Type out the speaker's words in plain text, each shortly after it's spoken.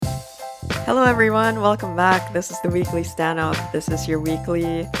Hello, everyone. Welcome back. This is the weekly stand up. This is your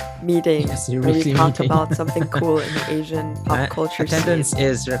weekly meeting Yes, your where we weekly talk meeting. about something cool in the Asian pop culture Attendance scene.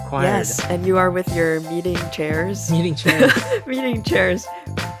 is required. Yes, and you are with your meeting chairs. Meeting chairs. Meeting chairs.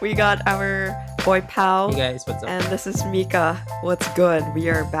 We got our boy Pao, Hey guys, what's up? and this is Mika. What's good? We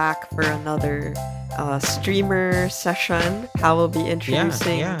are back for another streamer session. Pao will be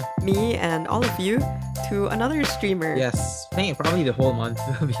introducing yeah. me and all of you to another streamer. Yes, I think probably the whole month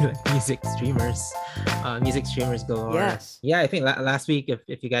will be like music streamers galore. Yes. Yeah, I think last week,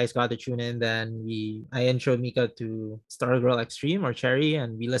 if you guys got to tune in, then I introed Mika to Stargirl Extreme or Cherry,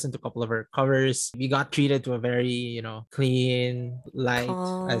 and we listened to a couple of her covers. We got treated to a very clean, light,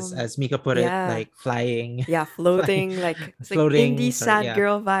 Calm. as Mika put it, Yeah. like flying. Yeah, floating, like it's like Floating, indie sorry, sad yeah.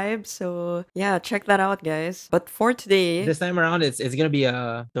 girl vibe. So yeah, check that out, guys. But for today, This time around, it's gonna be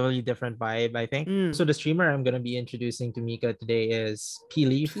a totally different vibe, I think. Mm. So the streamer I'm gonna be introducing to Mika today is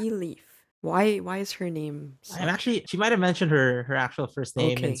pealeaf. pealeaf. Why is her name I'm such? actually she might have mentioned her actual first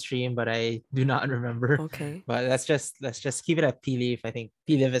name in Okay. stream, but I do not remember. Okay. But let's just keep it at pealeaf. I think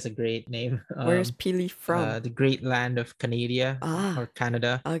pealeaf is a great name. Where's pealeaf from? The great land of Canada Ah, or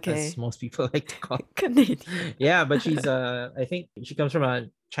Canada, as okay. most people like to call it. Canadian. Yeah, but she's I think she comes from a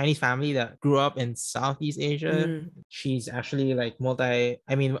Chinese family that grew up in Southeast Asia. Mm. She's actually like I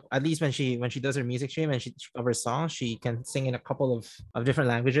mean, at least when she does her music stream and she covers songs, she can sing in a couple of different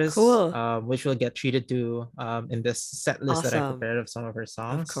languages. Cool. Which will get treated to in this set list that I Awesome. prepared of some of her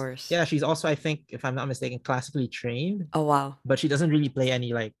songs. Of course. Yeah, she's also, I think, if I'm not mistaken, classically trained. Oh wow. But she doesn't really play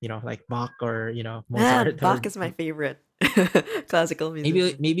any like like Bach or Man, Mozart. Bach Or is my favorite classical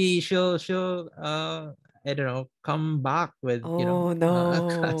music. maybe she'll I don't know, come back with Oh a no.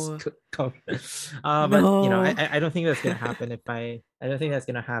 classical cover. But No. I don't think that's gonna happen. If I don't think that's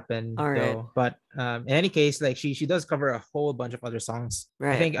gonna happen All right. though. But in any case, like she does cover a whole bunch of other songs. I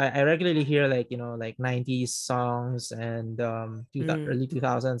Right. think I regularly hear like like 90s songs and early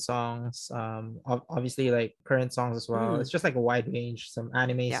 2000 songs. Obviously like current songs as well. Mm. It's just like a wide range. Some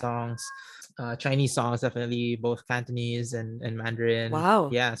anime Yeah. songs, Chinese songs, definitely both Cantonese and Mandarin. Wow.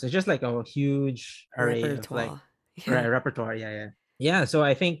 Yeah, so it's just like a huge array of like Repertoire. Yeah. repertoire. Yeah. So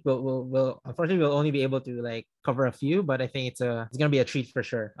I think we'll unfortunately we'll only be able to like cover a few, but I think it's gonna be a treat for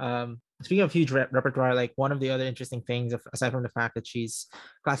sure. Speaking of huge repertoire, like one of the other interesting things, aside from the fact that she's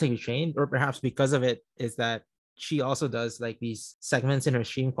classically trained, or perhaps because of it, is that she also does like these segments in her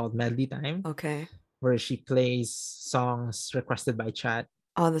stream called Medley Time, Okay. where she plays songs requested by chat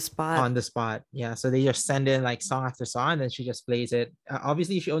On the spot. on the spot. Yeah, so they just send in like song after song, and then she just plays it.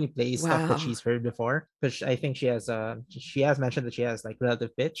 Obviously, she only plays stuff that Wow. she's heard before, because I think she has mentioned that she has like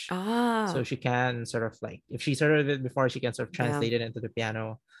relative pitch, Ah. so she can sort of like, if she's heard it before, she can sort of translate it into the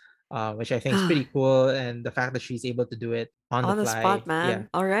piano, which I think is pretty cool. And the fact that she's able to do it on the On the fly, spot, yeah. man.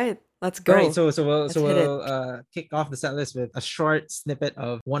 All right. Let's All go. right, so Let's hit it. we'll kick off the set list with a short snippet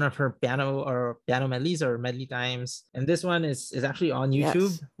of one of her piano medleys or medley times, and this one is actually on YouTube.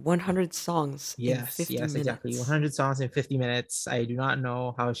 Yes. 100 songs in 50 minutes. Exactly. 100 songs in 50 minutes. I do not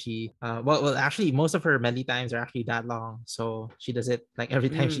know how she well actually most of her medley times are actually that long, so she does it like every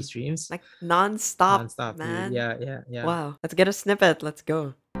time she streams, Like non-stop, non-stop, dude. man. Yeah. Wow. Let's get a snippet. Let's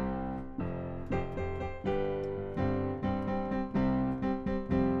go.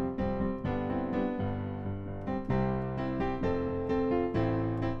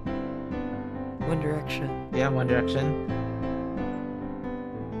 One Direction. Yeah, One Direction.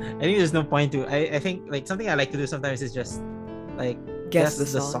 I think there's no point to I think like something I like to do sometimes is just like Guess guess the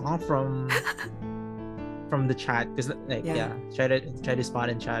the song. song from the chat, because like Yeah. try to spot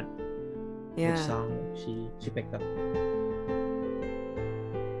in chat Yeah. which song she picked up.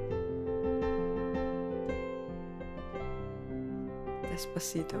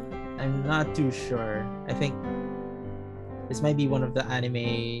 Despacito. I'm not too sure. I think this might be one of the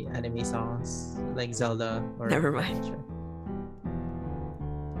anime songs like Zelda or Never I'm mind. not sure.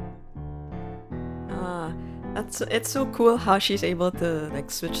 It's so cool how she's able to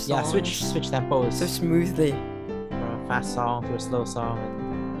like switch songs. Yeah, switch tempos so smoothly. from a fast song to a slow song,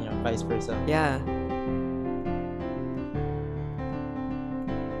 and vice versa. Yeah.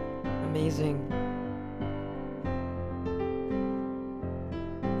 Amazing.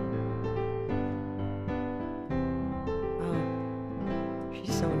 Oh,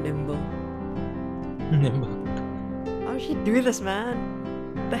 she's so nimble. How does she do this, man?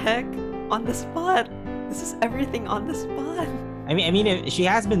 The heck? On the spot. This is everything on the spot. I mean, she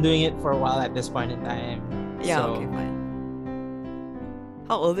has been doing it for a while at this point in time. Yeah, so okay, fine.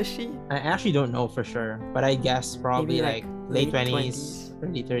 How old is she? I actually don't know for sure, but I guess probably Maybe, like late 20s. 20s,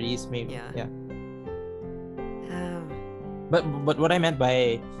 early 30s, maybe. Yeah. Yeah. but what I meant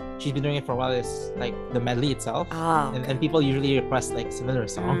by she's been doing it for a while is like the medley itself, and Okay. people usually request like similar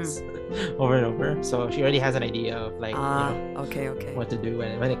songs over and over. So she already has an idea of like Okay, okay. what to do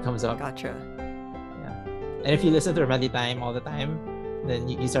when it comes up. Gotcha. Yeah, and if you listen to her medley time all the time, then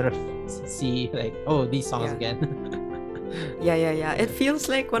you sort of see like, oh, these songs again. Yeah. It feels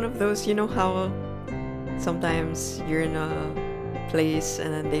like one of those, you know how sometimes you're in a place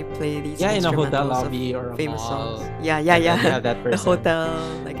and then they play these in a hotel instrumentals of lobby or a famous mall. songs. Yeah. And then you have that The person. hotel,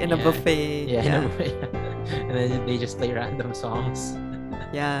 like in a buffet. Yeah, in a buffet. And then they just play random songs.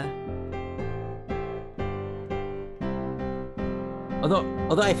 Yeah.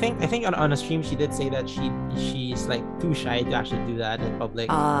 Although I think on a stream she did say that she's like too shy to actually do that in public.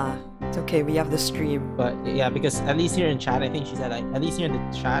 It's okay. We have the stream. But yeah, because at least here in chat, I think she said like at least here in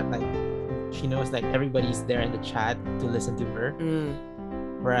the chat, like she knows like everybody's there in the chat to listen to her.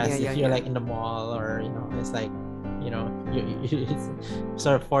 Whereas if you're like in the mall or it's like you're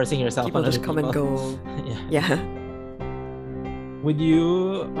sort of forcing yourself. People on just other come people. and go. Yeah. Would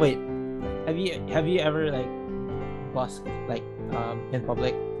you wait? Have you ever like busked like in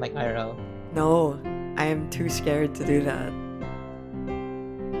public like IRL? No, I am too scared to do that.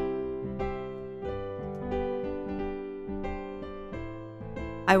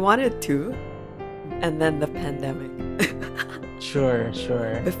 I wanted to, and then the pandemic. Sure.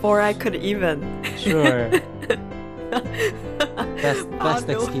 Before I could even. Sure. Best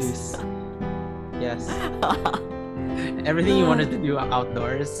excuse. Yes. Everything you wanted to do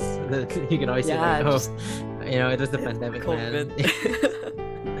outdoors, you can always say like, it was the pandemic, COVID.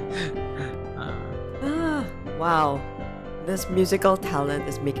 Man. Wow. This musical talent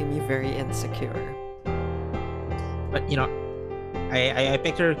is making me very insecure. But I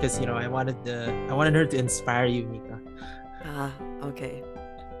picked her because I wanted her to inspire you, Mika. Okay.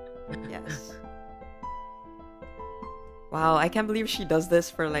 Yes. Wow, I can't believe she does this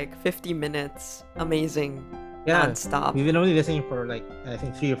for like 50 minutes. Amazing. Yeah. Non-stop. We've been only listening for like I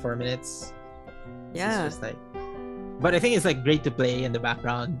think 3 or 4 minutes. Yeah. It's just like, but I think it's like great to play in the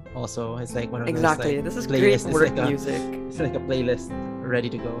background also. It's like one of those like, this is great work music. It's like a playlist ready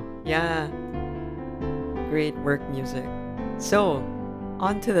to go. Yeah. Great work music. So,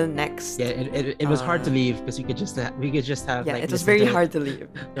 on to the next. Yeah, it was hard to leave because we could just have like, it was very hard to leave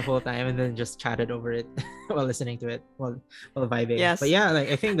the whole time and then just chatted over it while listening to it while vibing. Yes. But yeah, like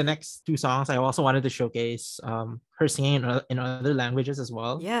I think the next 2 songs I also wanted to showcase her singing in other languages as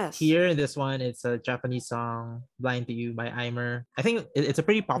well. Yes. Here in this one, it's a Japanese song, "Blind to You" by Aimer. I think it's a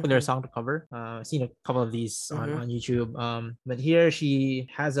pretty popular song to cover. I've seen a couple of these on YouTube. But here she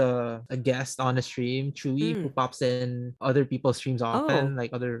has a guest on the stream, Chewy, who pops in other people's streams often, like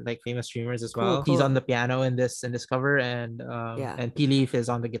other like famous streamers as well. He's on the piano in this cover, and pealeaf is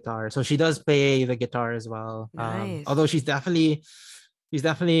on the guitar. So she does play the guitar as well. Nice. Although she's definitely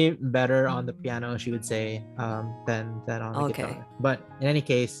better on the piano, she would say, than on the guitar. But in any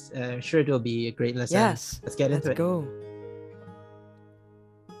case, I'm sure it will be a great lesson. Yes. Let's get into it. Let's go.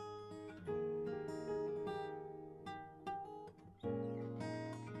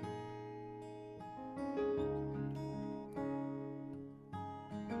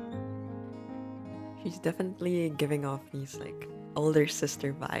 She's definitely giving off these like older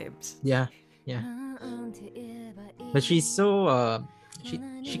sister vibes. Yeah. But she's so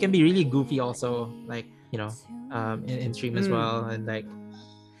she can be really goofy also, like in stream as well, and like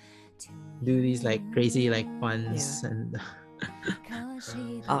do these like crazy like puns and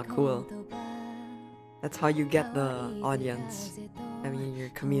cool. That's how you get the audience. I mean, your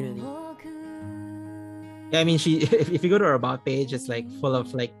community. Yeah, I mean, if you go to her about page, it's like full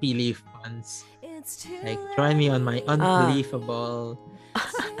of like pealeaf puns. Like, join me on my unbelievable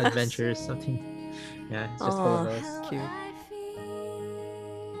adventures, something. Yeah, it's just full of those. Cute.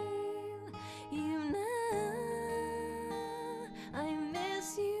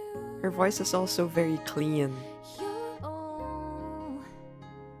 Her voice is also very clean.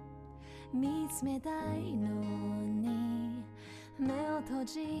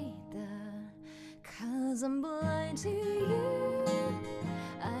 Cause I'm blind to you,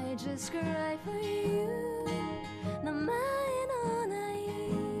 I just cry for you.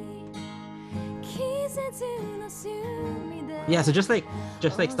 Yeah, so just like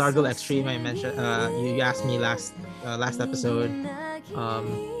Stargirl Extreme, I mentioned. You asked me last episode.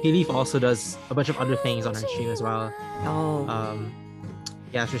 pealeaf also does a bunch of other things on her stream as well.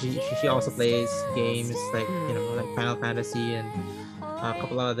 Yeah, so she also plays games like like Final Fantasy and a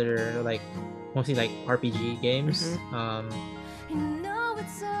couple other like mostly like RPG games.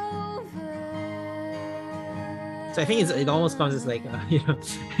 So I think it almost comes as like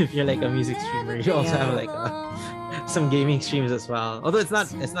if you're like a music streamer, you also have like a some gaming streams as well. Although it's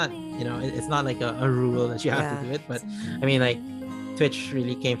not it's not like a rule that you have to do it. But I mean, like, Twitch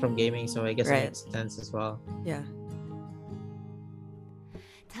really came from gaming, so I guess it Right. makes sense as well. Yeah.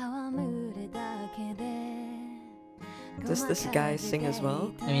 Does this guy sing as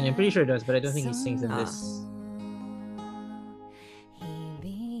well? I mean, I'm pretty sure it does, but I don't think he sings in Ah. this.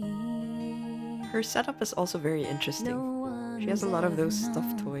 Her setup is also very interesting. She has a lot of those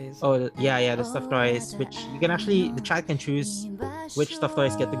stuffed toys. Oh, the stuffed toys, which you can actually, the child can choose which stuffed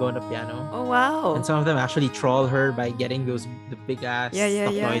toys get to go on the piano. Oh wow! And some of them actually troll her by getting the big ass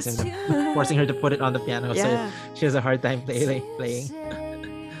stuffed toys and then forcing her to put it on the piano, so she has a hard time playing.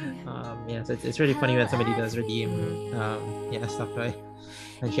 So it's really funny when somebody does redeem stuffed toy,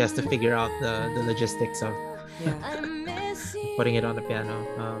 and she has to figure out the logistics of putting it on the piano.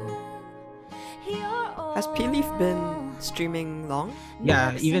 Has pealeaf been streaming long?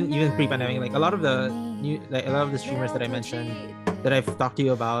 Yeah, even pre-pandemic, like a lot of the streamers that I mentioned that I've talked to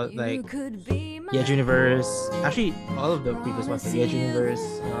you about, like Edge Universe, actually all of the previous ones, like Edge Universe,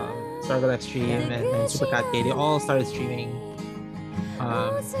 Stargirl Extreme, and Supercat K, they all started streaming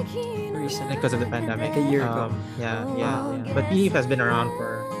Recently, because of the pandemic, like a year ago. Yeah. But pealeaf has been around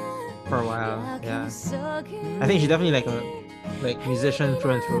for a while. Yeah, I think she's definitely like a musician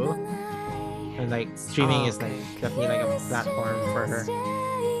through and through. And like streaming is like definitely like a platform for her.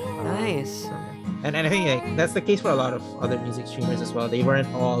 Nice. And I think like that's the case for a lot of other music streamers as well. They weren't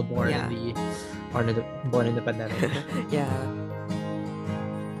all born in the pandemic. Yeah.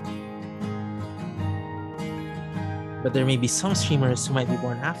 But there may be some streamers who might be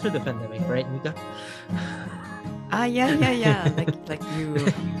born after the pandemic, right, Mika? Yeah. like you.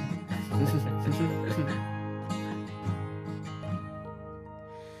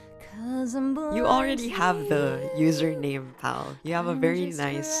 You already have the username, pal. You have a very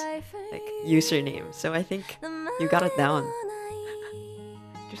nice username, so I think you got it down.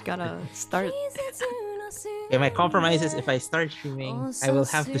 Just gotta start. Okay, my compromise is if I start streaming, I will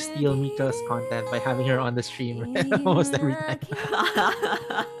have to steal Mika's content by having her on the stream almost every time.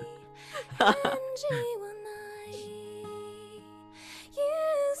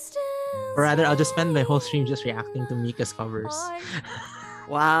 Or rather, I'll just spend my whole stream just reacting to Mika's covers.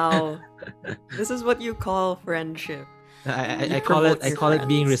 Wow, this is what you call friendship. I call it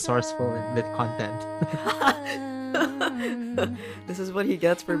being resourceful with content. This is what he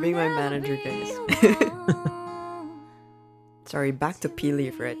gets for being my manager, guys. Sorry, back to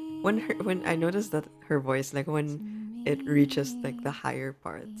pealeaf, right? When I noticed that her voice, like when it reaches like the higher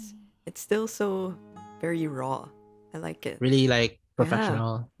parts, it's still so very raw. I like it. Really like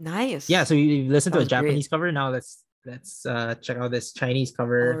professional. Yeah. Nice. Yeah, so you listen to a Sounds Japanese great. cover. Now let's check out this Chinese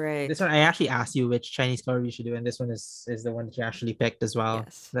cover. All right. This one I actually asked you which Chinese cover we should do, and this one is the one that you actually picked as well.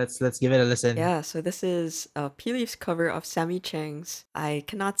 Yes. Let's give it a listen. Yeah, so this is pealeaf's cover of Sammy Cheng's. I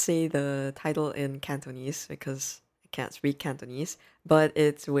cannot say the title in Cantonese because I can't speak Cantonese, but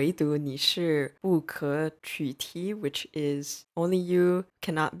it's 唯独你是不可取替, which is only you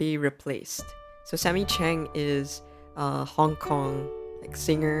cannot be replaced. So Sammy Cheng is a Hong Kong like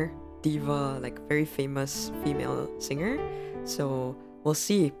singer, diva, like very famous female singer. So we'll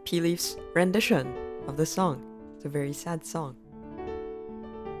see pealeaf's rendition of the song. It's a very sad song.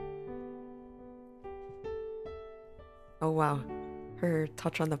 Oh wow, her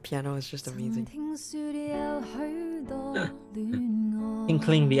touch on the piano is just amazing.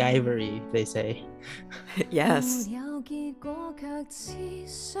 Tinkling the ivory, they say. Yes.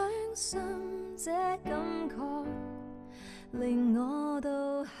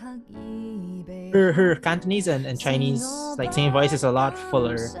 Her Cantonese and Chinese like singing voice is a lot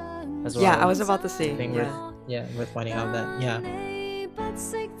fuller as well. Yeah, I was about to say. I think worth pointing out that. Yeah.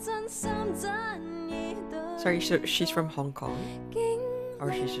 Sorry, so she's from Hong Kong,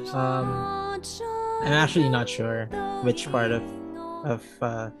 or she's just. I'm actually not sure which part of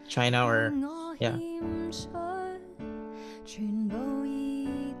China or yeah.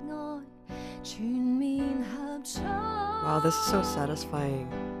 Wow, this is so satisfying.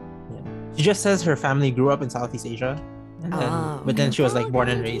 Yeah. She just says her family grew up in Southeast Asia, and but then she was like born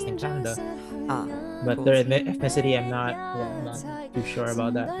and raised in Canada. But Cool. their ethnicity, I'm not too sure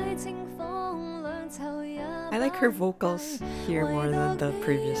about that. I like her vocals here more than the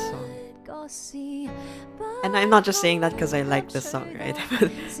previous song. And I'm not just saying that because I like this song, right? I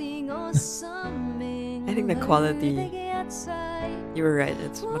think the quality, you were right,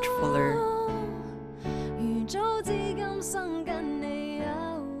 it's much fuller.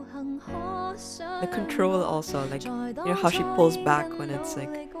 The control also, like, you know how she pulls back when it's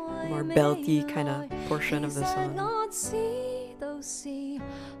like more belty kind of portion of the song.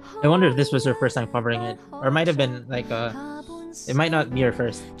 I wonder if this was her first time covering it, or it might have been like it might not be her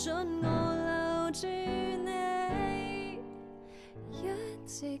first.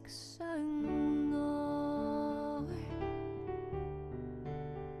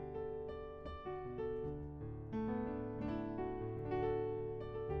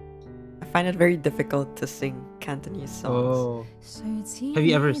 I find it very difficult to sing Cantonese songs. Oh, have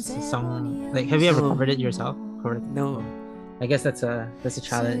you ever sung like? Have you ever No. covered it yourself? Covered it? No. I guess that's a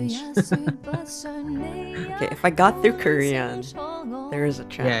challenge. Okay, if I got through Korean, there is a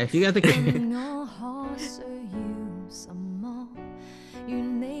chance. Yeah, if you got the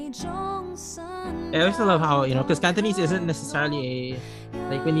I also love how, because Cantonese isn't necessarily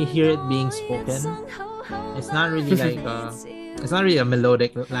like when you hear it being spoken, it's not really like it's not really a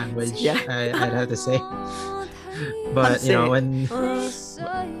melodic language. Yeah. I'd have to say. But Say it. when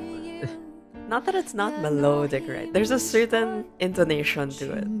Not that it's not melodic, right? There's a certain intonation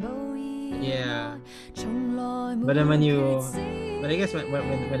to it. yeah, but then but I guess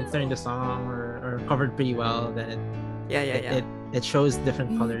when it's turned into song or covered pretty well, then Yeah. it shows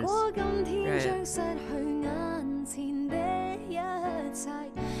different colors. Right.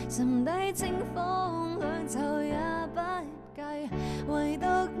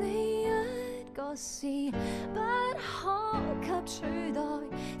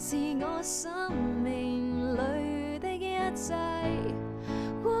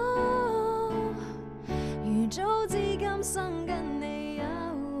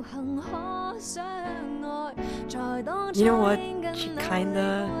 You know what? She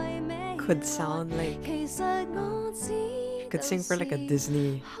kinda could sound like she could sing for like a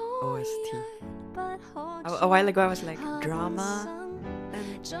Disney OST. A while ago I was like drama.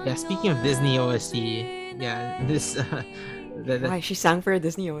 And Yeah, speaking of Disney OST, yeah, this why she sang for a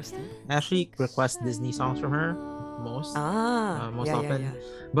Disney OST? I actually request Disney songs from her most most Yeah, often.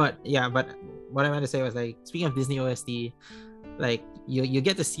 yeah. But what I meant to say was like speaking of Disney OST, like you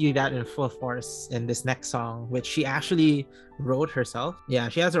get to see that in full force in this next song, which she actually wrote herself. Yeah,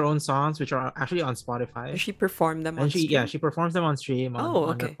 she has her own songs which are actually on Spotify. Does she perform them on And stream? she performs them on stream on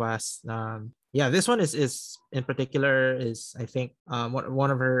okay. request. Yeah, this one is in particular is I think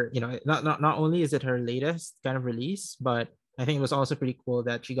one of her, not only is it her latest kind of release, but I think it was also pretty cool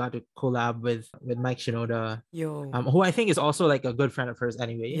that she got to collab with Mike Shinoda, Yo. who I think is also like a good friend of hers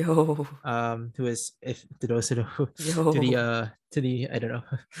anyway. Yo. Who is, if to those who know, Yo. to the I don't know,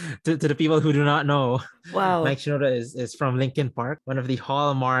 to the people who do not know, Wow. Mike Shinoda is from Linkin Park, one of the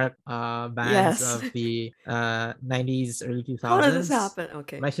hallmark bands Yes. of the 90s, early 2000s. How did this happen?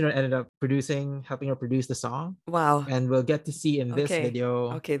 Okay. Mike Shinoda ended up helping her produce the song, Wow. and we'll get to see in this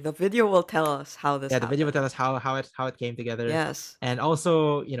video. Okay, the video will tell us how this Yeah, the video will happened. tell us how it came together. Yes. And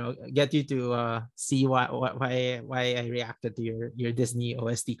also, get you to see why I reacted to your Disney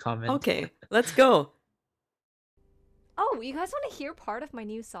OST comment. Okay, let's go. Oh, you guys want to hear part of my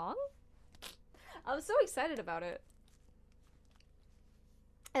new song? I'm so excited about it.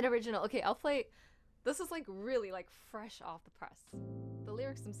 An original. Okay, I'll play. This is like really like fresh off the press. The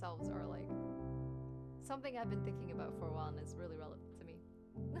lyrics themselves are like something I've been thinking about for a while and it's really relevant to me.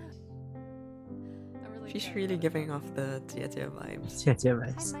 I'm really She's excited really about it. giving off the Tia vibes. Yeah, Hi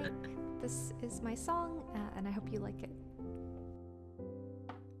nice. Mike, this is my song and I hope you like it.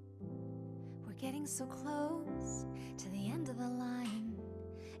 We're getting so close to the end of the line.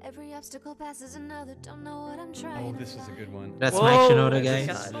 Every obstacle passes another, don't know what I'm trying. Oh, this is a good one. That's Whoa, Mike Shinoda, my guys.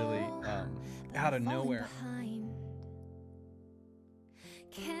 This is really out of nowhere.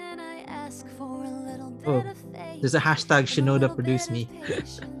 Can I ask for a little bit Oh, of faith? there's a hashtag With a little Shinoda produce bit me. of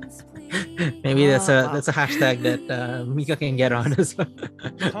patience, Maybe that's a Wow. that's a hashtag that Mika can get on as well.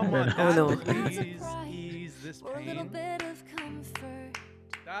 Come on, Oh, no. ease this for a little pain. bit of comfort.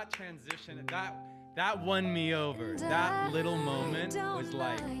 That transition, that won me over. That little moment was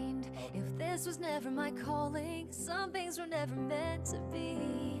like, If this was never my calling, some things were never meant to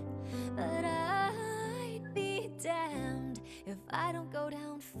be. But I'd be damned if I don't go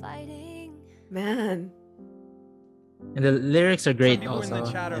down fighting. Man. And the lyrics are great people also. in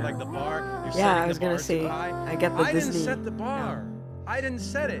the chat are Yeah. like the bar. You're Yeah, setting I was the gonna bar too say, high. I get the I Disney. didn't set the bar. I didn't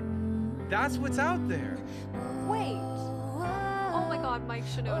set it. That's what's out there. Wait. Oh my god, Mike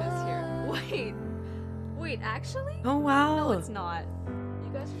Shinoda's here. Wait, actually? Oh wow. No, it's not.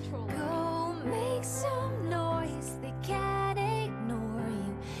 You guys are trolling. Go make some noise. They can't ignore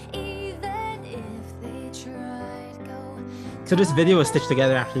you, even if they tried. Go. So this video was stitched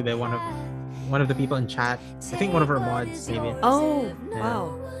together actually by one of the people in chat. I think one of our mods maybe. Oh,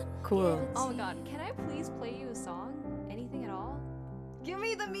 wow. Cool. Oh my god, can I please play you a song? Anything at all? Give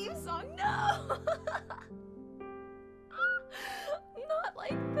me the meme song. No. Not not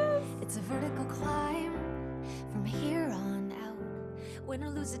like this. It's a vertical climb from here on out. Win or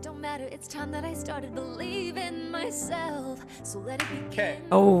lose, it don't matter. It's time that I started believing myself. So let it begin. Okay.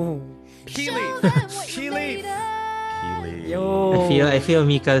 Oh. Pealeaf. Pealeaf. Yo. I feel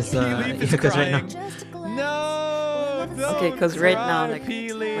Mika's Pealeaf is because right now. crying. No. Okay, because right now, like,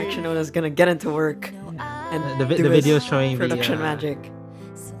 Pealeaf. Mike Shinoda's gonna get into work and The do video his showing production the magic.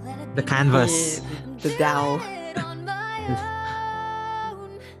 the canvas. The Dow. So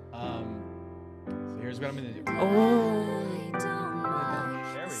here's what I'm gonna do. Oh.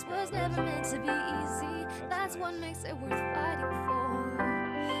 There we This go. was never meant to be easy. That's what makes it worth fighting for.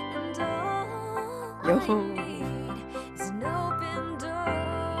 And all Yo. I need is an open door.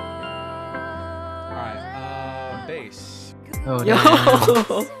 All right. Bass. Oh, Yo.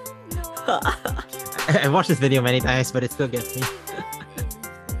 I watched this video many times, but it still gets me.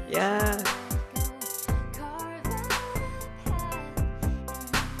 Yeah.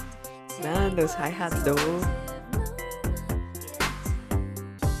 Man, those hi-hats though.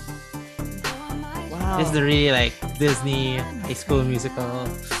 Wow. This is the really like Disney High School Musical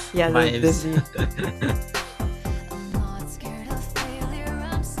Yeah, the vibes. Disney. I'm not scared of failure.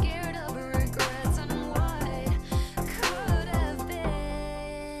 I'm scared of regrets and what could have been.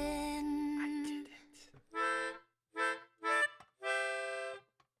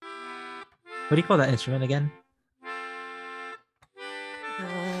 What do you call that instrument again?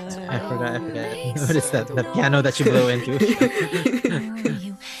 I forgot. What is that? The piano that you blow into?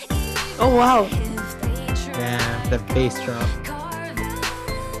 Oh wow. Yeah, the bass drop.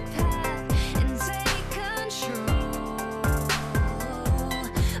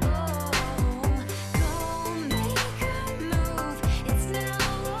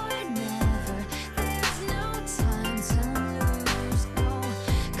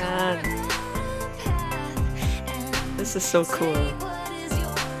 Man, this is so cool.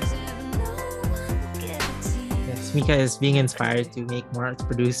 Yes, Mika is being inspired to make more, to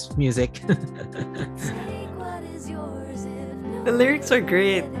produce music. The lyrics are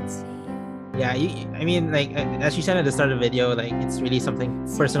great. Yeah, I mean, like as you said at the start of the video, like it's really something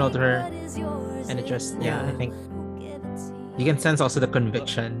personal to her, and it just I Yeah. think you can sense also the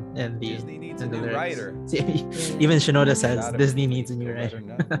conviction and the Disney needs a and the new lyrics. writer. Even Shinoda says Gotta Disney needs a new let her writer.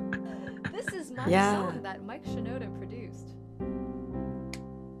 know. This is my Yeah. song that Mike Shinoda produced.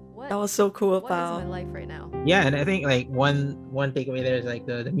 What, That was so cool, what is my pal. life right now? Yeah, and I think like one takeaway there is like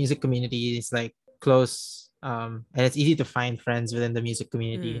the music community is like close, and it's easy to find friends within the music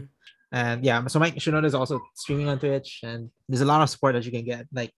community. Mm. And yeah, so Mike Shinoda is also streaming on Twitch, and there's a lot of support that you can get,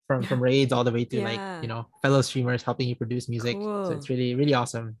 like from raids all the way to Yeah. like fellow streamers helping you produce music. So Cool. it's really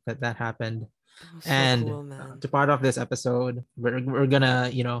awesome that happened. That was so And cool, man. to part off this episode, we're gonna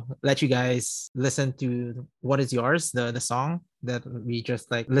let you guys listen to What Is Yours, the song that we just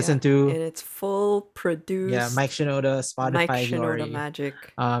like listened In to. its full produced. Yeah, Mike Shinoda, Spotify Mike Shinoda glory. magic.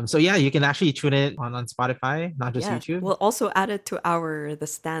 So yeah, you can actually tune it on Spotify, not just Yes. YouTube. We'll also add it to our The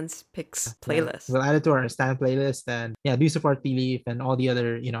Stance Picks Yeah, playlist. we'll add it to our stand playlist, and yeah, do support pealeaf and all the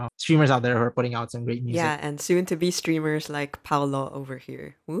other streamers out there who are putting out some great music. Yeah, and soon to be streamers like Paolo over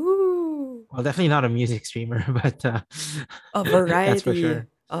here. Woo! Well, definitely not a music streamer, but A that's variety for sure.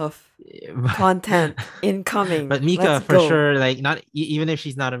 of content incoming. But Mika, Let's for go. sure, like not even if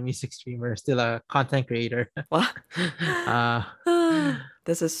she's not a music streamer, still a content creator. What? uh,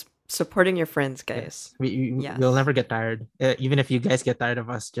 This is supporting your friends, guys. yes, we'll never get tired. Even if you guys get tired of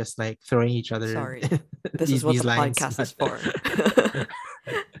us just like throwing each other. Sorry. This is what the podcast is for.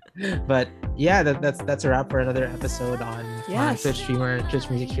 But yeah, that's a wrap for another episode on Yes. Twitch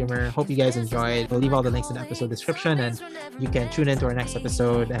music streamer. Hope you guys enjoyed. We'll leave all the links in the episode description, and you can tune into our next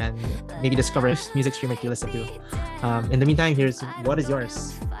episode and maybe discover a music streamer to listen to. In the meantime, here's What Is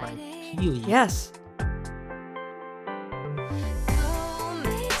Yours by Pealeaf. Yes.